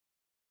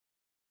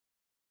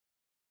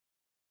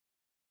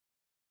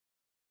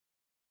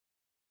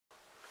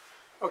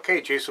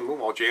Okay, Jason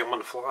Moomaw, Jam on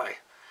the Fly.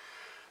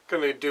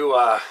 Gonna do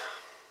a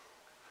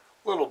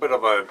little bit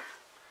of a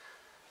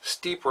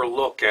steeper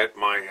look at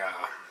my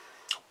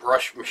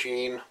brush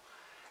machine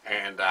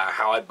and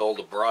how I build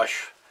a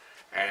brush,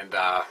 and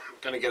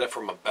gonna get it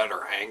from a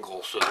better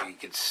angle so that you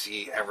can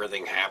see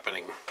everything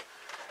happening.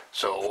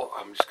 So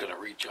I'm just gonna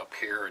reach up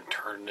here and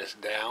turn this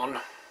down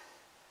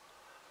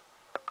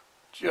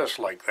just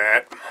like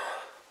that,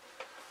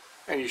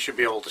 and you should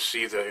be able to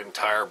see the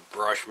entire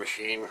brush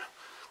machine,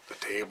 the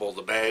table,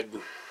 the bed.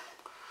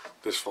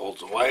 This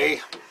folds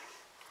away.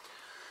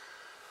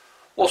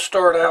 We'll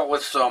start out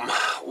with some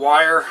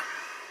wire.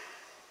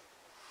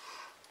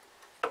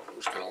 I'm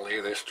just going to lay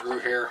this through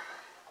here.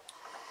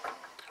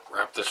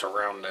 Wrap this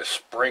around this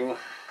spring.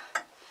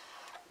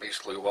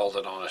 Basically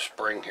welded on a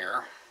spring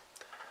here.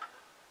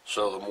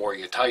 So the more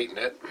you tighten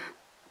it,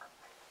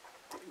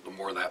 the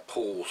more that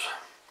pulls.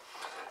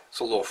 It's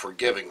a little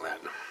forgiving then.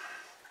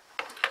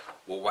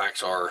 We'll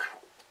wax our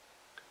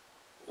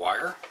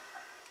wire.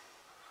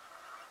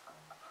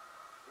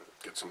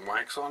 Get some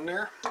wax on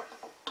there,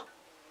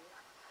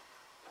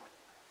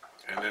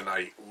 and then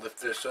I lift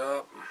this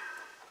up,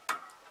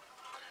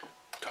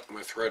 tuck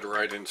my thread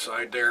right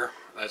inside there.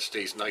 That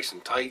stays nice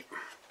and tight.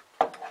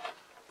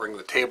 Bring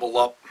the table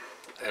up,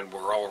 and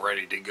we're all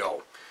ready to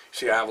go.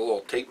 See, I have a little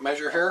tape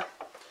measure here.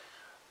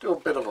 Do a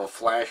bit of a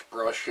flash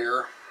brush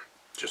here,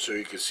 just so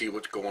you can see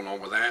what's going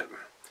on with that.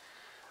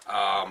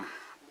 A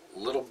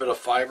little bit of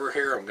fiber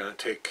here. I'm going to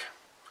take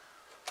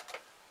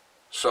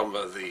some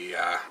of the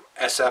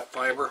SF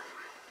fiber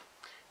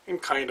in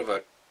kind of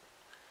a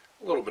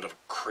little bit of a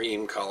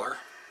cream color.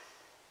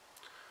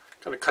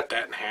 Going to cut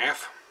that in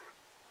half.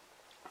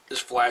 This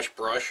flash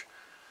brush,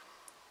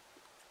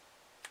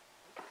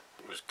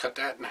 just cut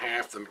that in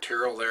half, the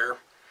material there,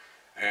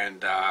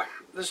 and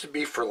this would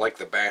be for like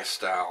the bath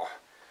style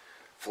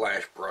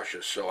flash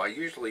brushes. So I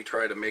usually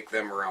try to make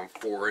them around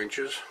 4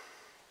 inches.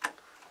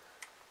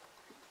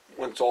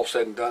 When it's all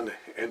said and done,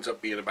 it ends up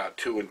being about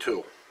 2 and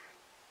 2.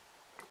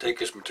 Take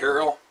this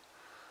material,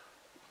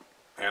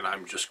 and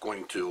I'm just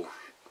going to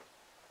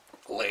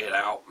lay it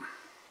out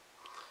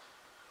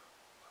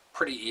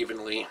pretty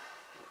evenly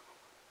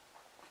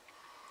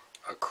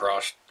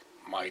across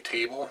my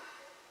table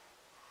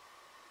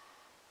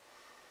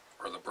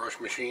or the brush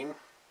machine,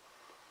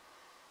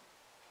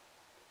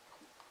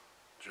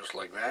 just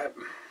like that.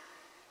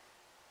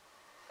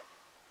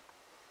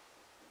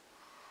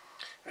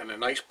 And the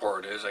nice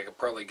part is I could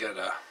probably get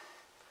a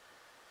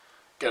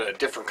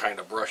different kind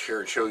of brush here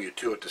and show you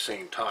two at the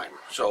same time.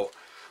 So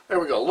there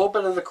we go, a little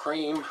bit of the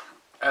cream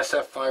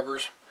SF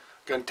fibers.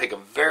 I'm going to take a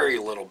very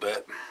little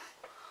bit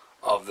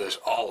of this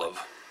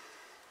olive,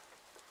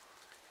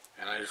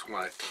 and I just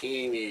want a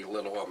teeny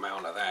little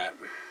amount of that.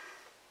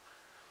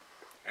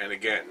 And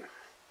again,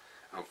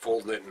 I'm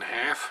folding it in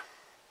half,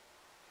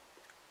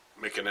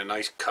 making a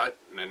nice cut,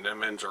 and then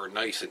them ends are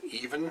nice and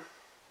even.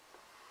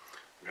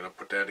 I'm going to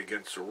put that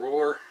against the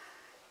ruler.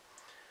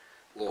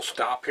 A little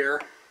stop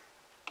here.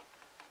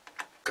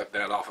 Cut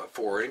that off at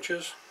 4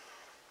 inches,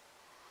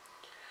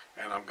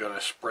 and I'm going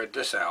to spread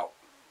this out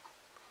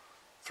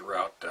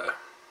throughout the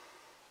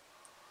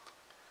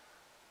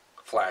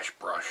flash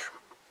brush.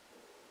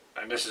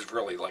 And this is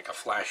really like a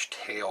flash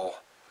tail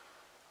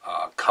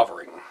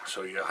covering.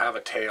 So you'll have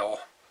a tail,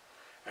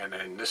 and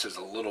then this is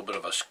a little bit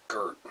of a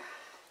skirt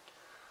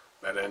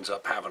that ends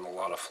up having a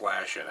lot of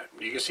flash in it.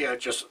 You can see I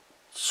just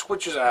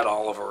switches that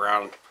olive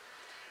around,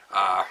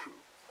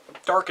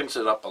 darkens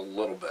it up a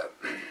little bit.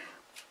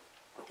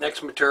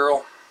 Next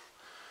material,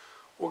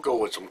 we'll go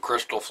with some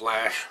crystal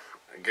flash.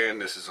 Again,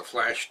 this is a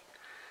flash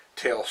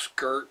tail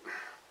skirt,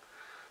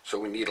 so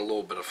we need a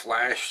little bit of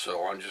flash,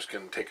 so I'm just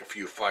going to take a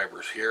few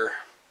fibers here.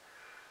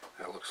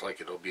 That looks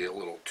like it'll be a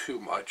little too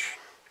much.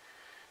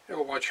 You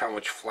know, watch how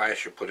much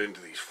flash you put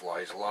into these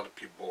flies. A lot of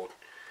people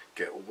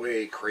get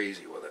way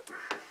crazy with it.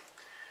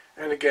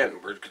 And again,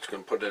 we're just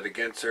going to put it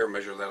against there,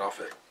 measure that off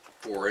at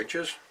 4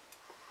 inches.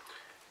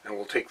 And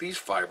we'll take these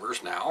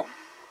fibers now,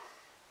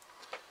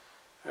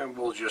 and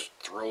we'll just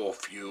throw a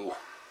few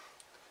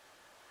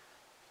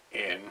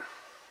in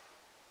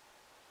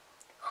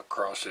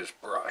across this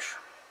brush,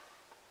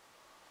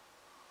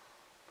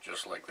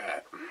 just like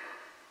that,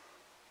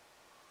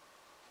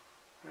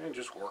 and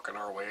just working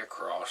our way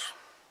across.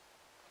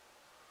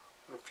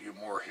 A few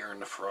more here in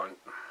the front,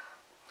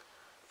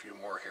 a few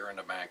more here in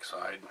the back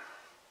side,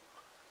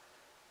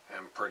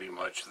 and pretty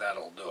much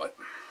that'll do it.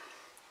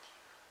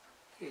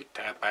 You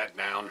tap that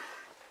down.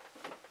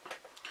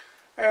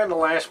 And the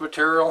last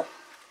material,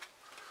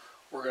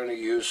 we're going to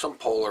use some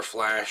polar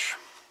flash.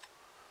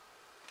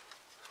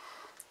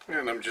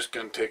 And I'm just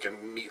going to take a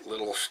neat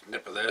little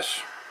snip of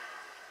this.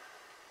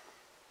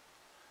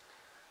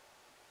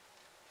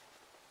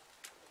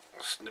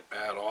 Snip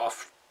that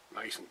off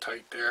nice and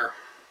tight there.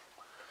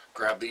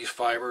 Grab these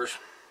fibers.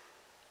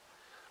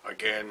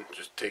 Again,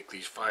 just take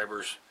these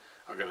fibers.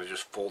 I'm going to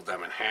just fold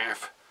them in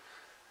half.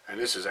 And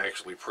this is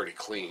actually pretty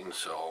clean,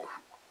 so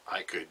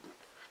I could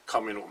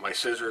come in with my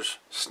scissors,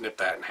 snip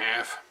that in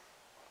half.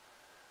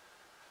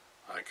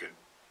 I could,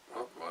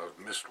 oh,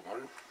 I missed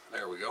one.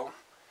 There we go.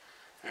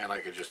 and I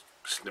could just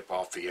snip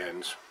off the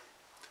ends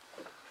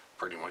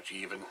pretty much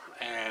even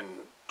and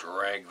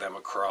drag them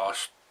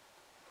across.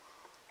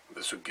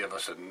 This would give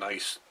us a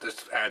nice,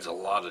 this adds a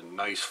lot of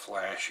nice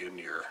flash in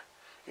your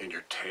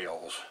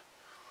tails.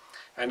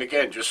 And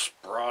again, just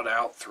sprout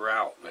out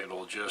throughout.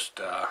 It'll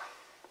just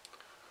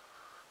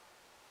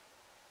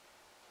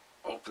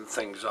open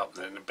things up.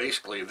 Then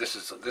basically this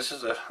is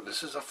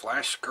a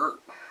flash skirt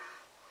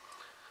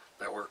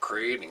that we're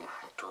creating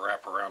to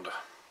wrap around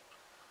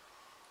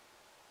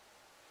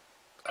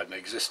an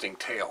existing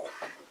tail.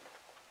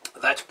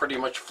 That's pretty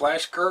much a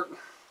flash skirt.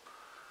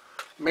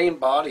 Main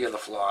body of the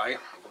fly,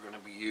 we're going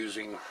to be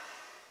using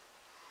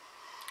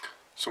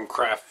some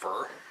craft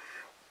fur.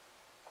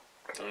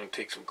 I'm going to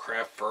take some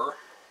craft fur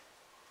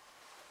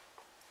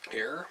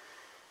here,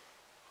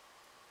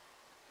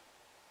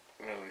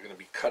 and I'm going to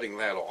be cutting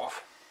that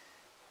off.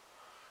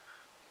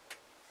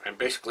 And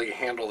basically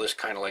handle this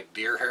kind of like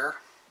deer hair.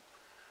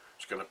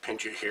 Just going to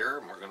pinch it here,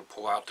 and we're going to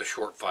pull out the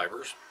short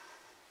fibers.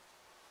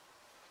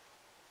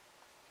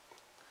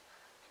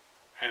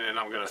 And then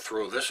I'm going to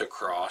throw this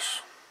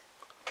across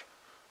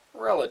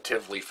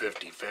relatively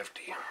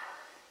 50-50.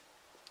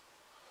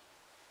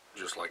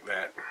 Just like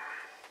that.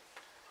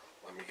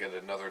 Let me get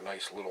another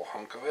nice little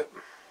hunk of it.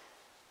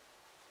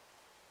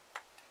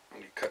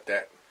 And you cut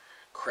that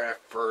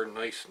craft fur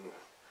nice and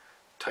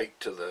tight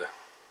to the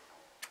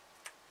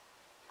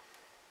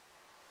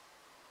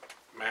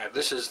mat.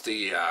 This is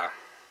the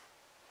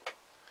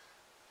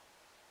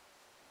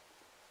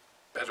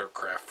better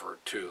craft fur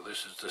too.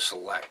 This is the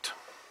Select.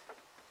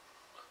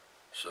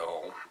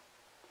 So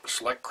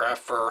Select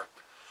craft fur,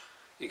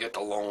 you get the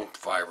long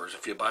fibers.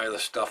 If you buy the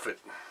stuff at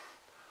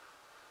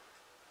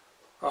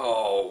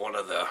one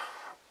of the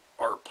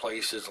art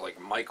places like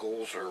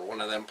Michael's or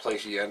one of them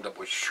places, you end up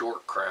with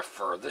short craft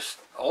fur. This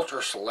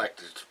Ultra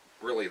Select is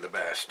really the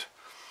best.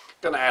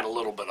 Gonna add a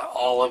little bit of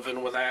olive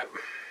in with that.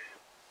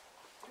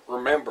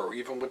 Remember,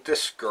 even with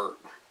this skirt,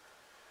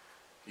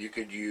 you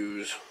could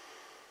use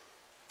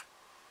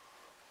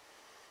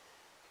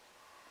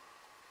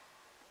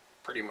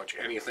pretty much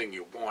anything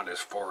you want as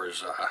far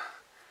as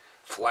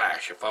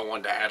flash. If I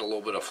wanted to add a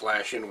little bit of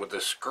flash in with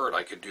this skirt,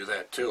 I could do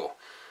that too.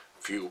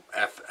 A few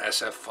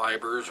SF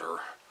fibers or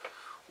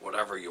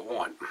whatever you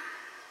want.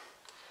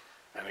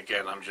 And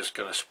again, I'm just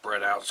going to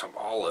spread out some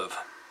olive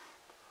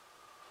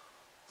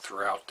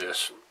throughout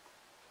this.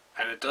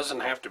 And it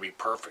doesn't have to be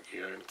perfect.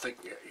 You don't think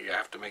you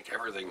have to make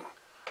everything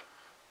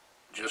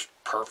just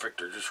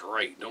perfect or just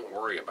right. Don't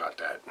worry about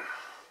that.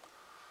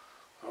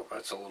 Oh,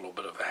 that's a little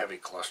bit of a heavy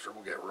cluster.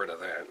 We'll get rid of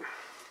that.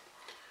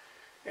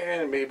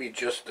 And maybe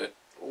just a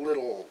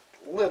little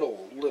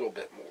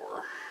bit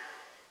more.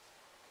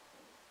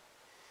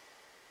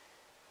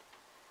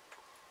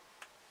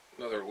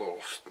 Another little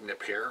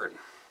snip here, and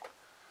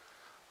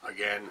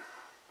again,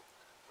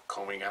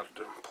 pulling out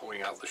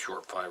the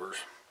short fibers.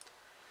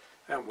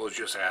 And we'll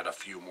just add a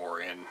few more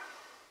in.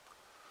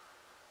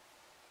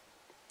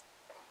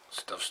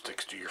 Stuff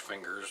sticks to your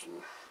fingers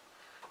and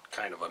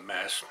kind of a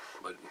mess,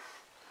 but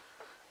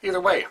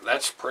either way,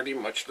 that's pretty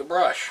much the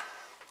brush.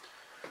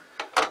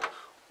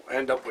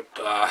 End up with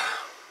a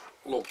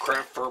little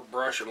craft fur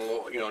brush and a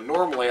little,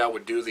 normally I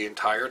would do the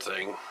entire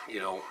thing,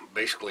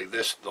 basically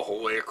this the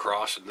whole way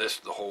across and this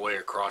the whole way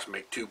across,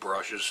 make two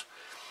brushes,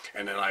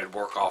 and then I'd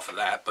work off of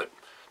that. But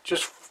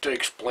just to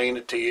explain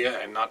it to you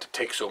and not to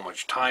take so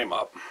much time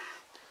up,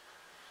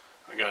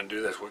 I'm going to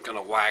do this. We're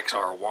going to wax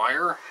our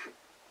wire.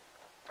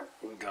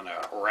 We're going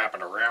to wrap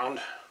it around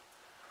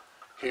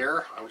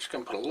here. I'm just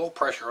going to put a little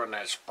pressure on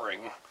that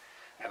spring,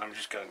 and I'm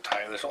just going to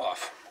tie this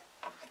off.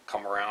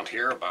 Come around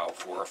here about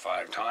 4 or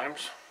 5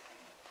 times.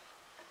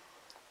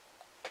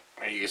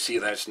 And you can see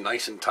that's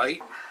nice and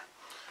tight.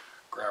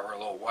 Grab our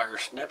little wire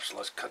snips.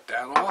 Let's cut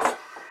that off.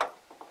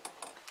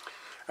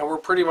 And we're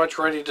pretty much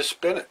ready to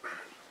spin it.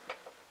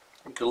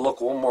 You can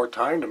look one more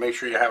time to make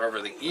sure you have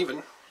everything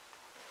even.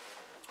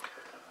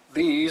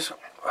 These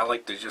I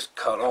like to just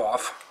cut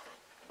off.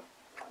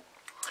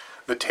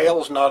 The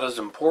tail's not as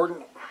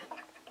important.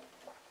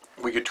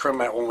 We could trim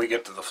that when we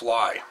get to the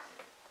fly.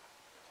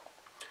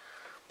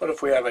 But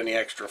if we have any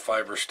extra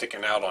fiber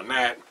sticking out on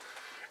that,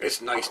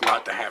 it's nice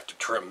not to have to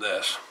trim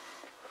this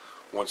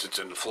once it's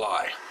in the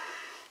fly.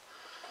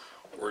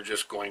 We're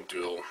just going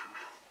to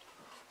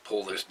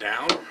pull this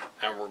down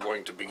and we're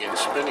going to begin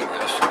spinning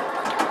this.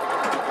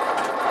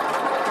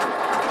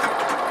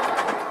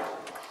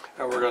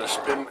 And we're going to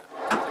spin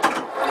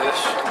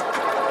this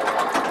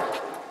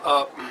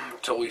up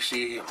until we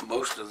see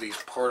most of these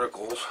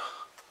particles.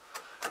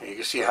 And you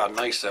can see how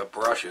nice that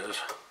brush is.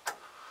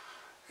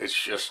 It's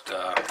just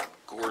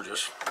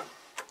gorgeous.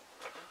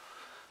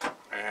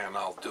 And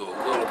I'll do a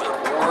little bit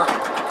more.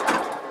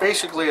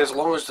 Basically, as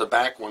long as the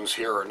back ones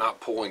here are not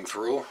pulling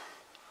through,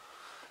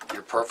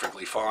 you're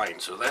perfectly fine.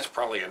 So that's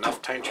probably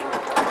enough tension.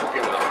 I'll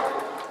give it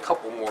a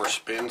couple more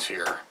spins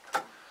here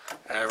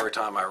every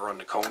time I run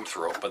the comb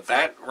through it. But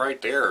that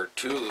right there are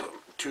two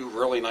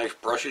really nice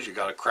brushes. You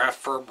got a craft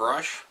fur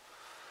brush,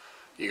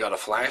 you got a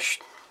flash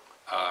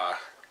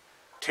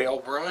tail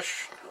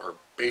brush, or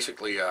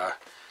basically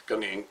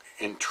going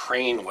to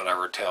entrain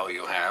whatever tail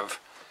you have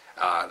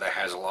that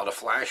has a lot of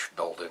flash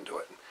built into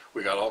it.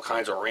 We got all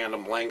kinds of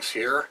random lengths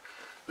here.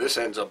 This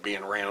ends up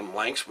being random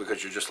lengths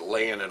because you're just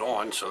laying it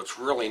on, so it's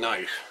really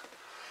nice.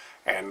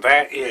 And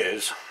that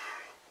is,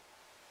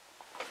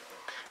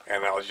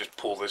 and I'll just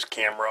pull this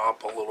camera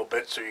up a little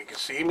bit so you can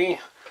see me.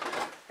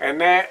 And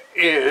that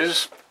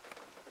is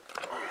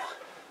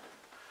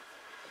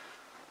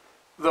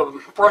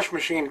the brush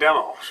machine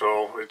demo.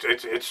 So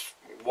it's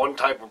one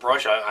type of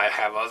brush. I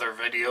have other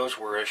videos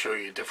where I show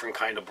you different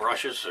kind of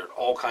brushes. There are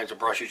all kinds of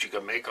brushes you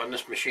can make on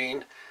this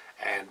machine.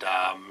 And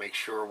make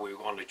sure we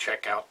want to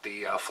check out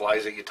the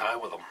flies that you tie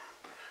with them.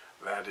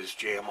 That is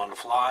JM on the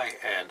Fly,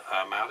 and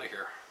I'm out of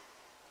here.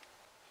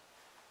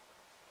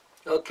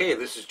 Okay,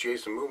 this is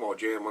Jason Moomaw,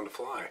 JM on the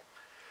Fly.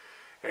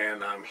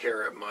 And I'm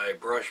here at my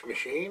brush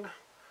machine.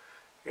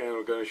 And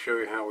I'm going to show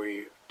you how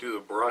we do the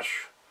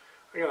brush.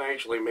 I'm going to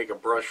actually make a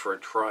brush for a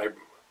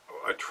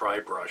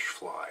tri-brush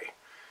fly.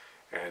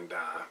 And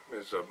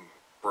there's a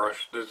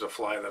brush, there's a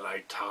fly that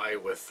I tie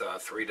with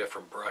 3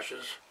 different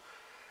brushes.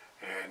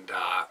 And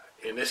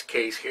in this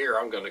case here,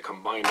 I'm going to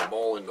combine them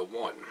all into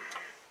one.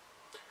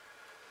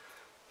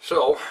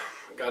 So,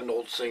 I've got an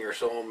old Singer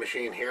sewing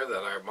machine here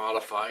that I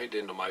modified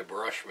into my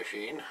brush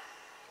machine.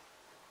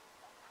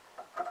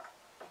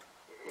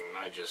 And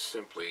I just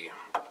simply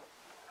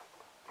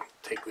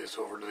take this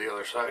over to the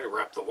other side and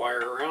wrap the wire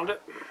around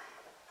it.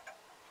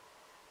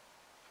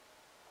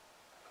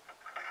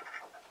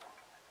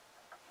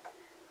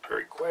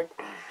 Very quick.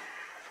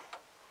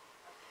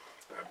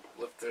 I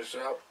lift this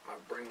up, I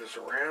bring this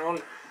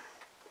around,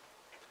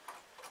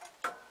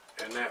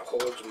 and that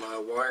holds my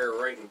wire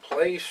right in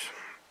place.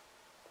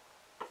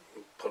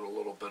 Put a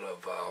little bit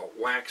of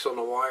wax on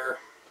the wire,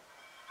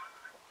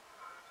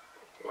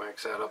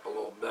 wax that up a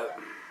little bit,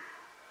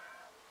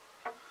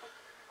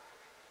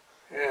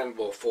 and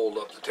we'll fold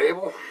up the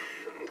table,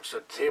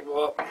 set the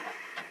table up,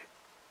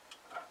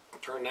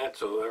 turn that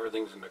so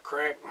everything's in the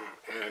crack,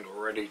 and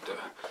we're ready to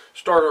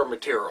start our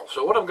material.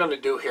 So what I'm going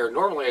to do here,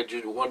 normally I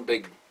do one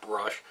big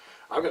brush.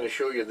 I'm going to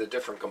show you the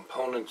different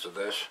components of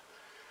this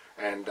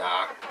and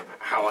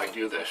how I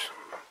do this.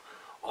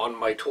 On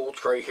my tool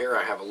tray here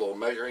I have a little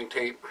measuring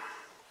tape.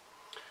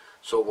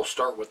 So we'll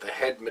start with the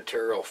head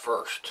material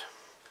first.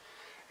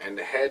 And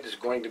the head is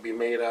going to be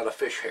made out of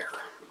fish hair.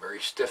 Very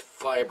stiff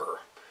fiber.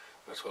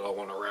 That's what I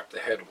want to wrap the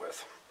head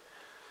with.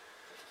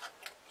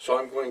 So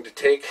I'm going to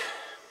take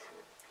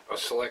a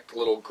select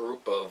little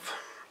group of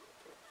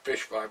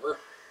fish fiber.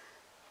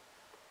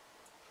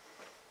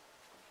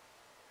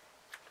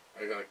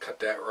 I'm going to cut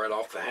that right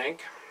off the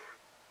hank.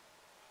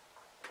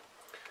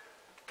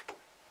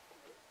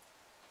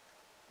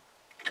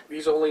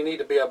 These only need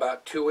to be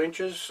about 2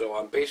 inches, so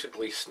I'm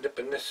basically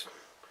snipping this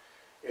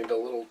into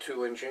little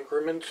 2-inch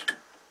increments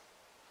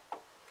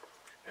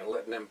and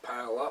letting them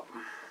pile up.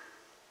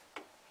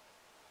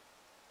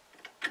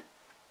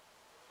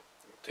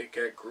 Take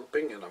that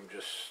grouping and I'm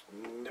just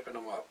snipping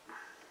them up.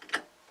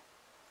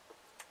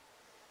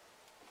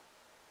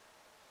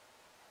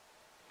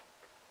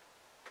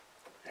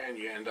 And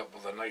you end up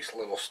with a nice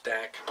little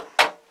stack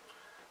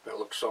that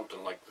looks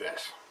something like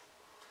this.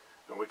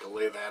 And we can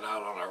lay that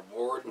out on our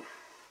board,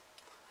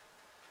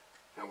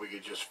 and we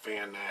could just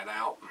fan that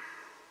out.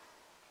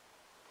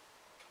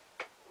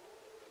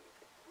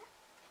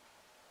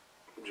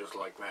 Just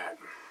like that.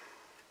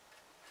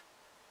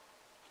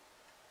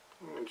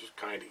 And just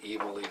kind of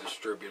evenly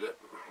distribute it.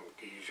 You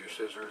can use your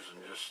scissors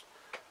and just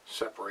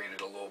separate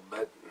it a little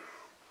bit.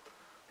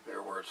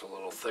 There where it's a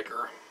little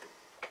thicker.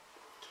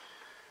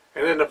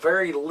 And then a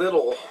very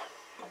little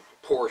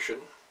portion,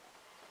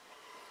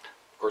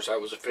 of course I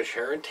was a fish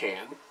hair and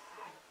tan,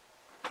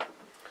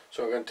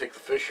 so I'm going to take the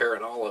fish hair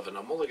and olive, and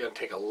I'm only going to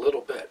take a little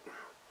bit.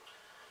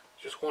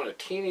 Just want a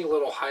teeny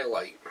little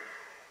highlight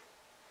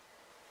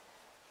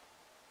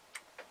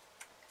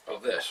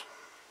of this.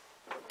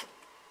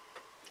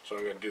 So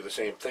I'm going to do the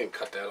same thing,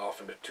 cut that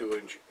off into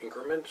 2-inch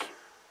increments.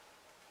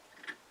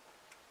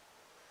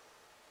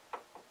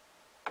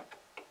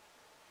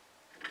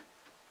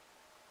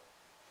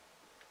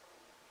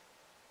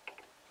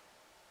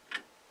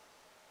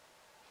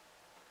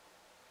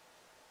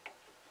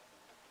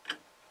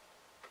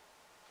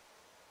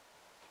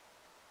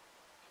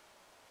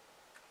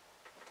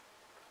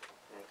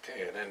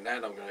 Okay, and then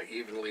that I'm going to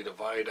evenly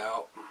divide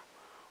out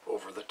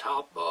over the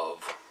top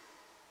of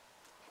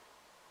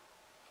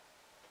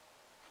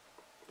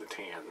the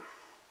tan.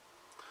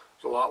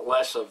 There's a lot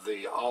less of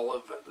the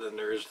olive than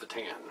there is the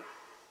tan.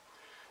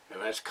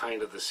 And that's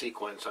kind of the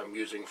sequence I'm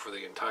using for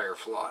the entire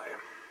fly.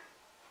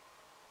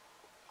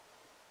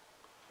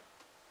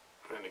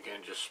 And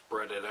again, just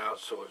spread it out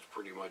so it's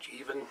pretty much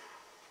even.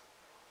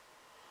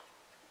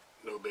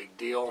 No big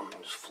deal.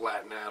 Just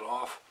flatten that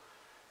off.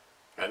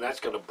 And that's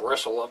going to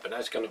bristle up, and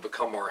that's going to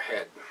become our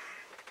head.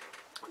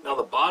 Now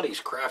the body's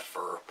craft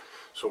fur,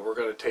 so we're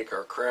going to take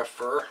our craft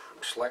fur,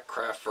 select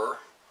craft fur,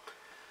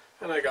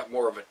 and I got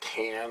more of a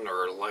tan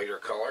or a lighter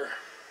color,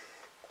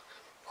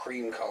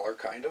 cream color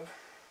kind of,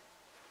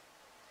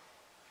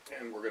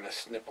 and we're going to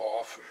snip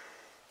off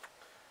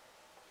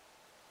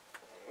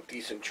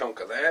decent chunk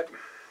of that.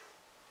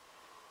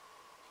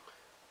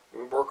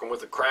 I'm working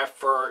with a craft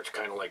fur. It's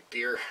kind of like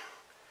deer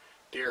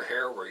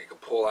hair, where you can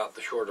pull out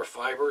the shorter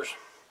fibers,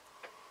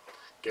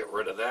 get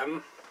rid of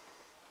them.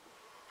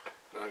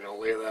 And I'm going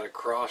to lay that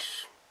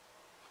across,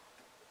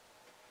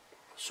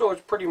 so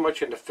it's pretty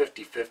much in the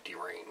 50-50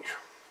 range.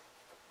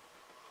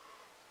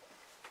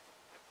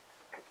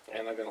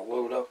 And I'm going to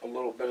load up a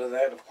little bit of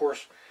that. Of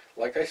course,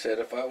 like I said,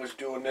 if I was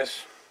doing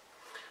this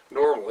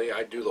normally,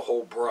 I'd do the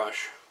whole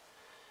brush.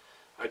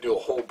 I do a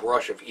whole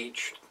brush of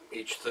each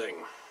thing.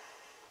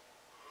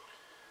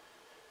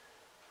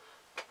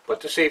 But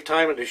to save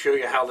time and to show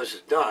you how this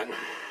is done,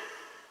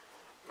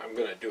 I'm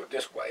going to do it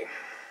this way.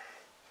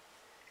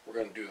 We're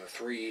going to do the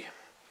 3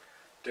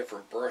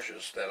 different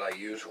brushes that I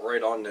use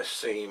right on this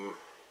same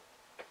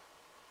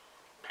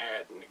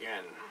pad. And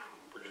again,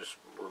 we're just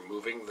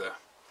removing the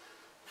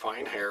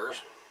fine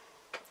hairs,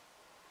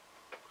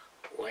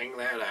 laying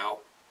that out,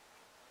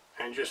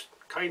 and just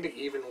kind of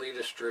evenly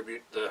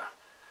distribute the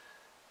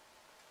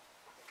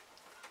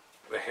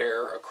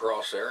hair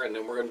across there. And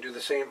then we're going to do the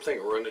same thing.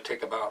 We're going to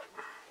take about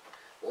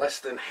less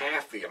than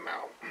half the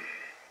amount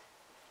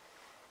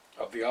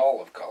of the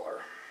olive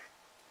color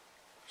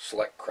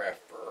Select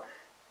Craft Fur,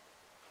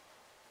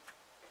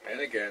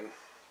 and again,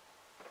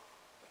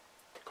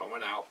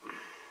 coming out.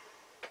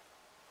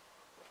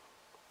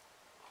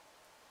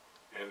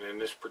 And in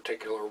this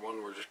particular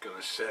one, we're just going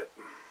to set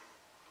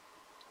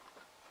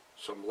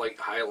some light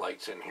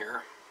highlights in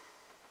here.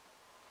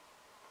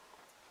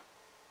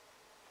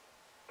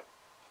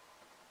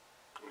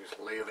 Just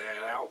lay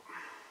that out,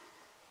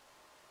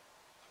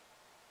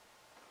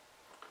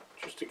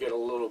 just to get a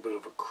little bit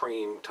of a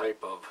cream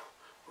type of,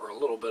 or a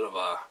little bit of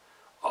a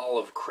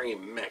olive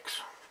cream mix.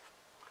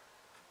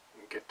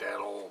 And get that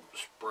all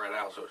spread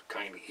out so it's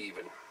kind of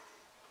even.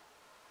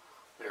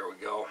 There we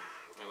go.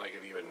 And I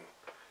could even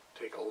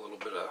take a little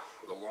bit of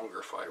the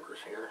longer fibers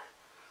here.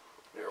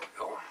 There we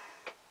go.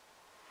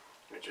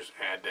 And just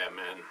add them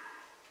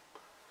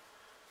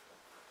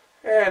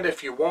in. And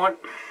if you want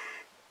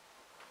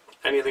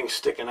anything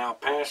sticking out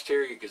past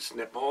here, you can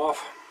snip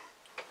off.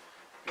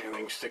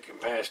 Anything sticking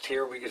past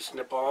here, we can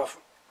snip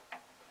off.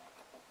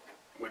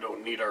 We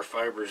don't need our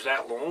fibers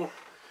that long.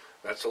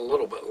 That's a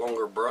little bit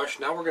longer brush.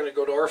 Now we're going to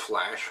go to our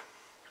flash.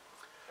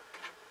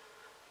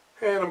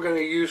 And I'm going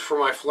to use for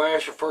my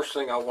flash, the first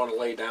thing I want to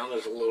lay down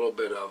is a little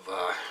bit of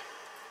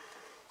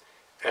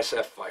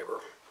SF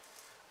fiber.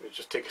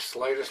 Just take the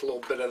slightest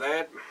little bit of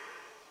that.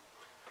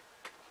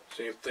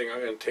 Same thing, I'm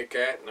going to take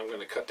that and I'm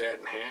going to cut that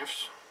in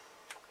halves.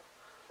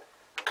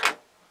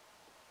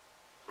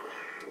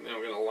 And then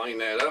I'm going to line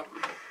that up.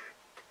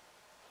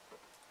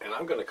 And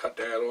I'm going to cut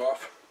that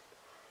off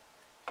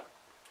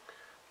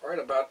right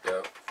about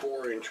the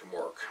 4-inch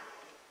mark.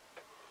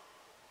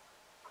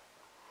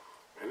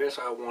 And this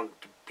I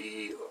want to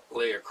be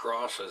lay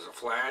across as a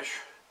flash.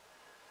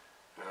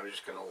 And I'm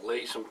just going to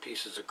lay some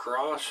pieces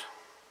across.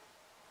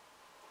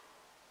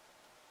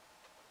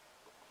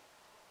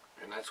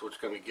 And that's what's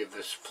going to give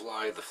this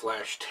fly the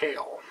flash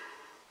tail,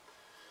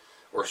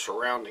 or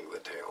surrounding the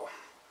tail.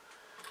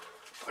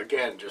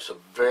 Again, just a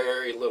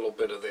very little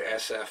bit of the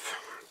SF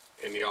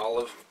in the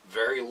olive.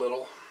 Very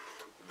little,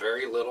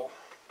 very little.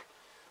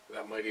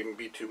 That might even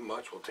be too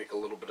much. We'll take a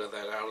little bit of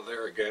that out of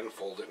there. Again,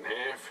 fold it in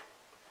half.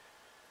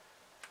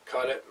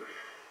 Cut it.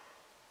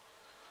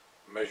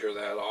 Measure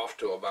that off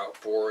to about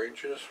 4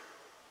 inches.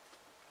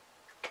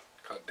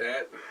 Cut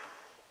that.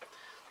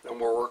 Then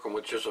we're working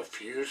with just a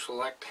few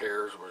select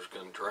hairs. We're just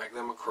going to drag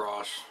them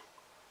across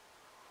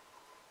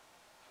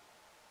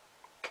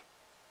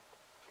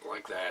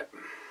like that.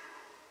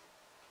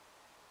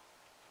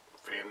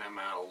 Fan them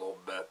out a little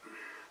bit.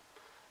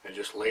 And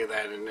just lay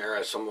that in there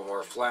as some of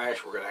our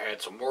flash. We're going to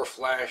add some more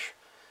flash.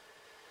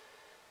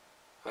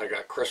 I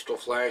got crystal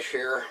flash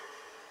here.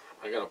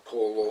 I'm going to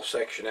pull a little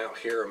section out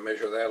here and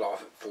measure that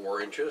off at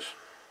 4 inches.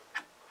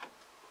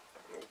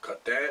 We'll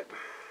cut that.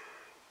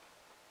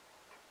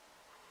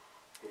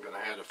 I'm going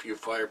to add a few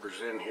fibers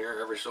in here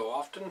every so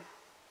often.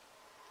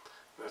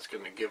 That's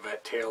going to give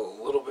that tail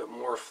a little bit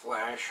more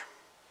flash.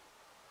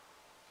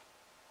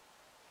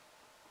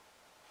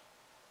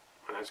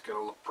 And that's going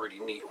to look pretty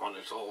neat when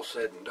it's all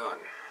said and done.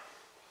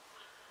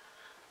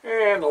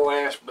 And the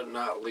last but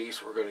not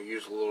least, we're going to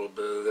use a little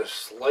bit of this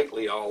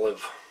slightly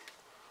olive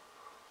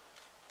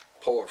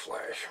polar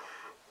flash.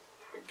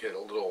 Get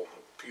a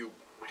few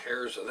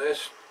hairs of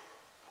this.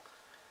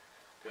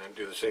 Going to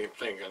do the same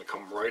thing. Going to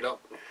come right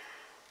up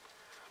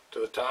to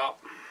the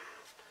top.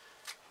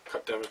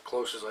 Cut them as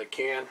close as I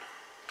can.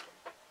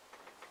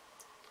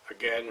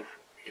 Again,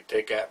 you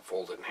take that,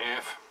 fold it in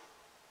half.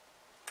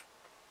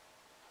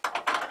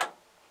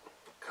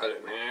 Cut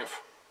it in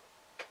half.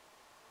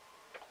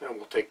 And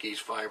we'll take these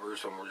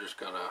fibers and we're just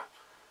going to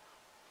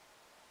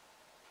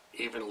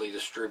evenly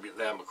distribute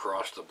them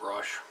across the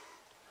brush.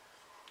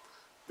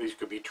 These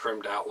could be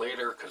trimmed out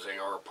later because they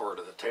are a part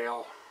of the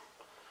tail.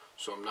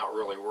 So I'm not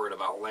really worried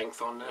about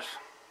length on this.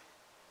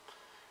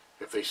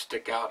 If they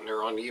stick out and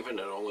they're uneven,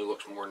 it only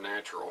looks more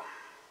natural.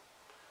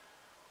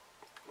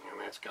 And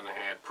that's going to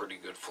add pretty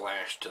good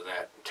flash to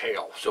that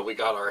tail. So we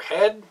got our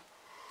head,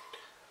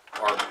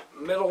 our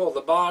middle of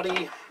the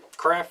body,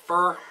 craft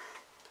fur,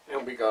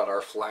 and we got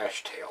our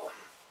flash tail.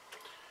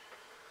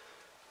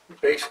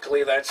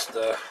 Basically that's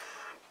the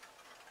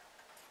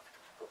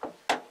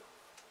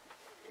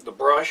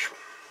brush.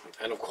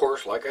 And of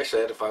course, like I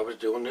said, if I was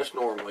doing this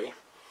normally,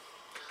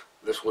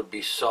 this would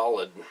be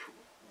solid.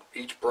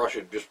 Each brush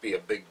would just be a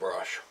big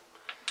brush,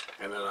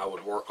 and then I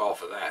would work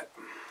off of that.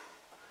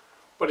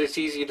 But it's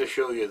easy to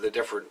show you the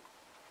different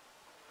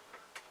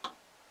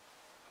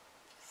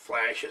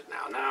flashes.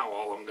 Now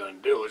all I'm going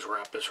to do is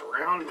wrap this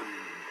around,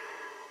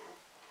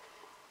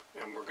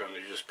 and we're going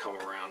to just come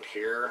around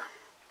here.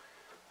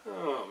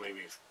 Oh,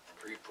 maybe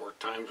 3-4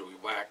 times. We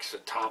wax the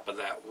top of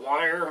that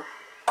wire.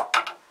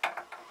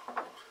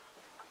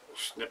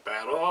 Snip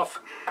that off.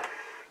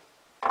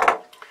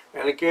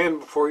 And again,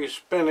 before you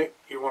spin it,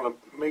 you want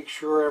to make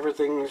sure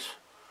everything's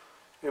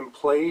in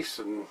place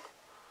and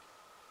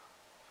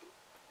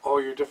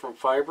all your different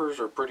fibers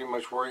are pretty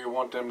much where you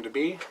want them to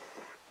be.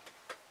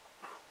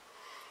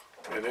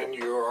 And then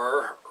you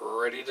are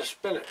ready to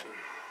spin it.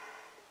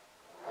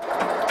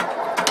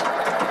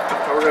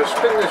 Now we're going to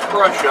spin this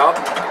brush up.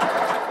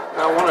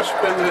 Now I want to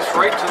spin this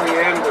right to the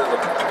end of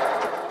the,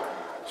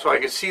 so I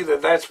can see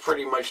that that's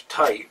pretty much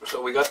tight.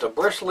 So we got the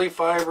bristly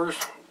fibers,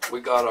 we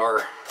got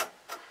our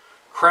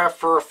craft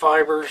fur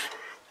fibers,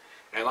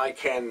 and I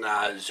can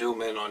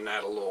zoom in on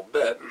that a little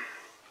bit.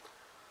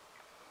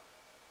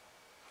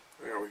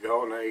 There we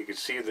go. Now you can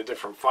see the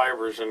different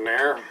fibers in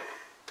there.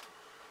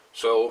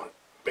 So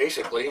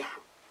basically,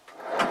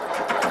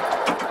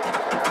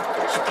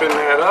 spin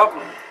that up,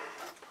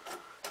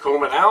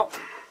 comb it out.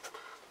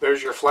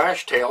 There's your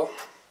flash tail.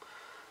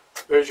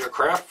 There's your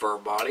craft fur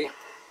body.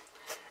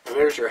 And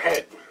there's your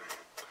head.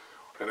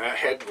 And that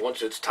head,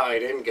 once it's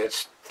tied in,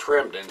 gets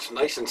trimmed. And it's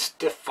nice and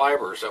stiff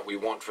fibers that we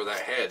want for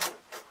that head.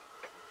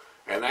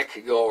 And that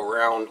could go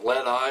around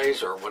lead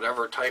eyes or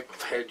whatever type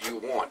of head you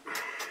want.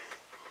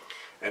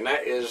 And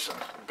that is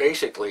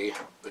basically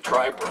the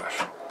tri-brush.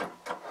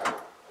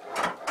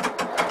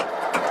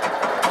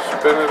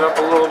 Spin it up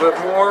a little bit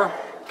more.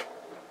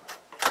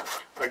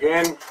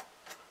 Again,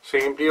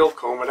 same deal,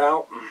 comb it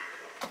out.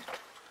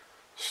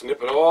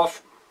 Snip it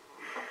off.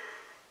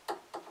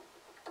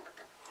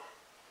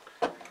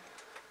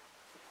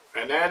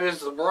 And that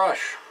is the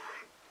brush.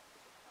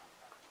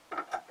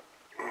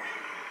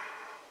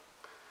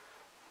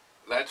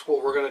 That's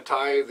what we're going to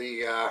tie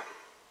the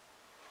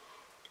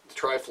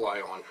tri-fly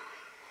on.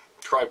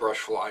 Tri-brush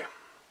fly.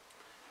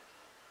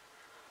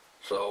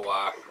 So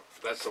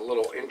that's a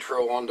little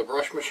intro on the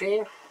brush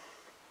machine.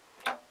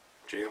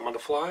 Jam on the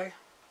fly.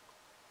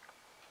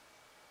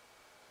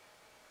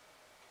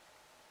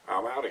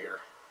 I'm out of here.